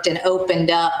worked and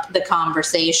opened up the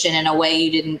conversation in a way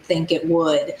you didn't think it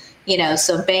would?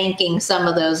 So banking some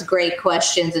of those great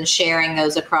questions and sharing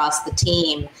those across the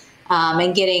team,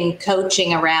 and getting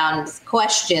coaching around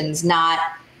questions, not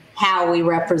how we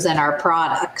represent our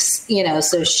products,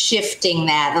 so shifting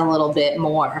that a little bit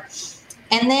more.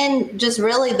 And then just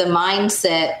really the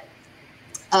mindset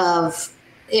of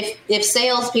if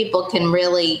salespeople can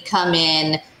really come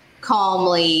in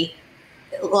calmly,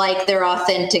 like their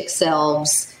authentic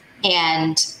selves,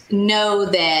 and know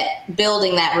that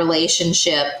building that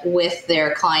relationship with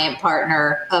their client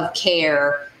partner of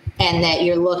care, and that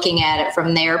you're looking at it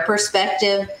from their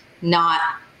perspective, not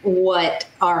what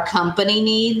our company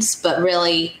needs, but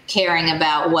really caring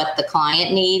about what the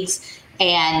client needs,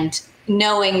 and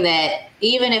knowing that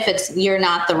even if you're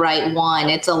not the right one,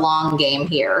 it's a long game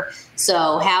here.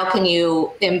 So how can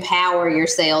you empower your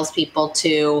salespeople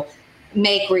to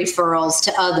make referrals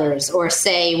to others, or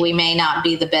say we may not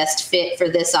be the best fit for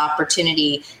this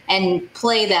opportunity, and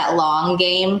play that long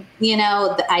game?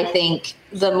 I think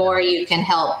the more you can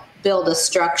help build a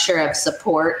structure of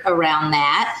support around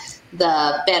that,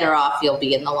 the better off you'll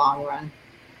be in the long run.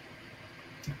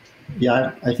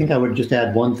 Yeah, I think I would just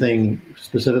add one thing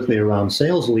specifically around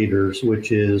sales leaders,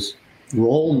 which is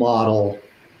role model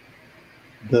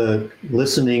the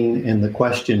listening and the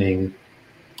questioning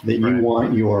that you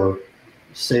want your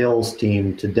sales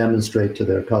team to demonstrate to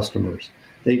their customers.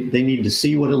 They need to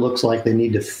see what it looks like. They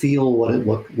need to feel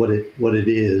what it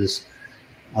is,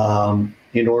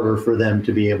 in order for them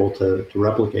to be able to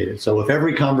replicate it. So if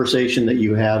every conversation that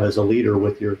you have as a leader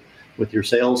with your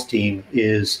sales team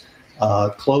is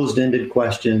closed-ended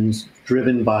questions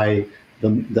driven by the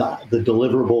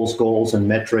deliverables, goals, and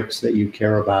metrics that you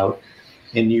care about,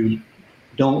 and you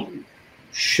don't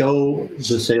show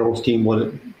the sales team what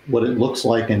it looks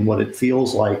like and what it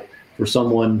feels like for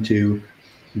someone to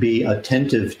be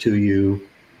attentive to you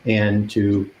and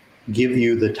to give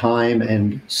you the time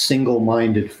and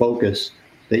single-minded focus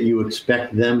that you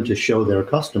expect them to show their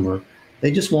customer,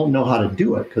 they just won't know how to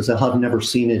do it because they'll have never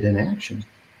seen it in action.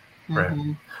 Right.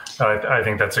 I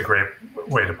think that's a great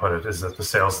way to put it, is that the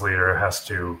sales leader has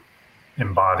to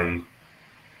embody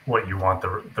what you want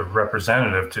the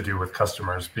representative to do with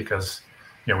customers, because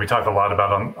we talk a lot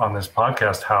about on this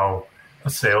podcast how a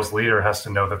sales leader has to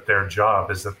know that their job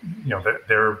is that that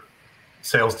their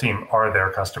sales team are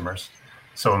their customers.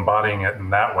 So embodying it in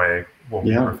that way will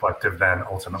be reflective then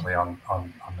ultimately on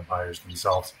the buyers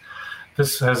themselves.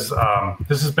 This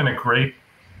has been a great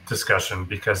discussion,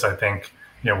 because I think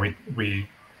we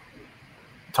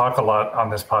talk a lot on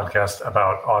this podcast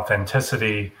about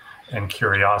authenticity and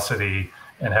curiosity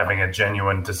and having a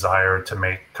genuine desire to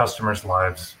make customers'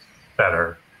 lives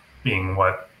better being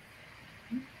what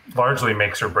largely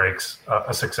makes or breaks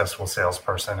a successful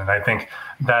salesperson. And I think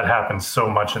that happens so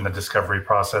much in the discovery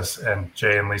process. And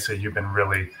Jay and Lisa, you've been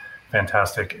really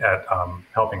fantastic at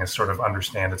helping us sort of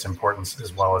understand its importance,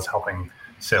 as well as helping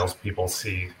salespeople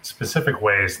see specific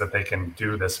ways that they can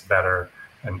do this better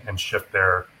and shift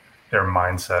their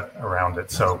mindset around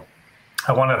it. So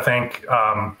I want to thank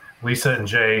Lisa and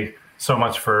Jay so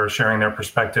much for sharing their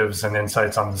perspectives and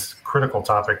insights on this critical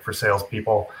topic for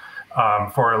salespeople.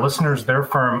 For our listeners, their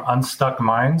firm Unstuck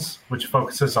Minds, which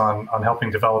focuses on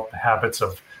helping develop the habits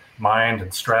of mind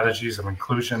and strategies of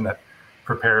inclusion that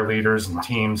prepare leaders and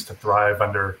teams to thrive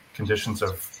under conditions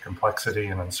of complexity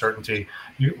and uncertainty.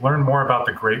 You learn more about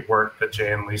the great work that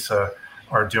Jay and Lisa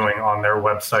are doing on their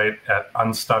website at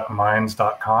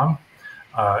unstuckminds.com,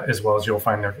 as well as you'll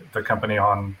find the company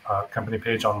on company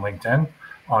page on LinkedIn.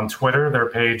 On Twitter, their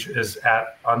page is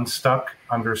at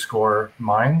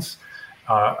unstuck_minds.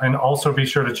 And also be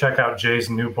sure to check out Jay's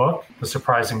new book, The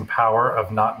Surprising Power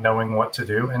of Not Knowing What to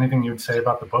Do. Anything you'd say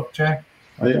about the book, Jay?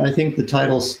 I think the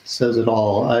title says it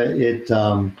all.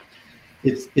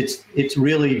 It's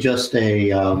really just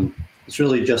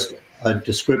a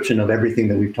description of everything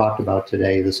that we've talked about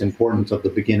today. This importance of the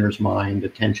beginner's mind,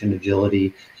 attention,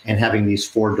 agility, and having these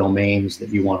 4 domains that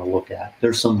you want to look at.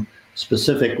 There's some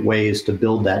specific ways to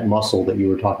build that muscle that you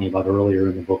were talking about earlier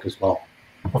in the book as well.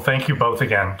 Well, thank you both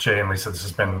again, Jay and Lisa. This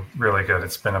has been really good.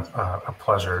 It's been a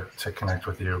pleasure to connect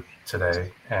with you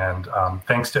today. And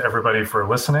thanks to everybody for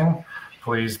listening.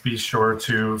 Please be sure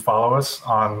to follow us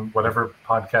on whatever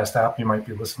podcast app you might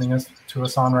be listening to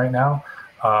us on right now.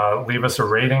 Leave us a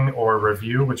rating or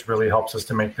review, which really helps us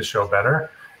to make the show better.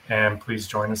 And please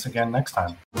join us again next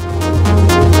time.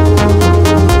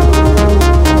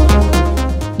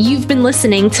 You've been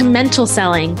listening to Mental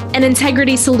Selling, an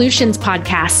Integrity Solutions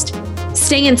podcast.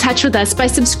 Stay in touch with us by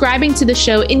subscribing to the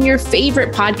show in your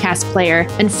favorite podcast player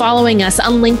and following us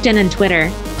on LinkedIn and Twitter.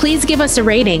 Please give us a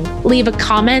rating, leave a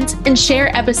comment, and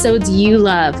share episodes you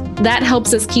love. That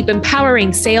helps us keep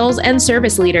empowering sales and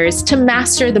service leaders to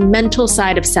master the mental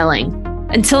side of selling.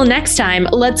 Until next time,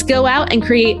 let's go out and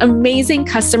create amazing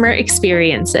customer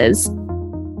experiences.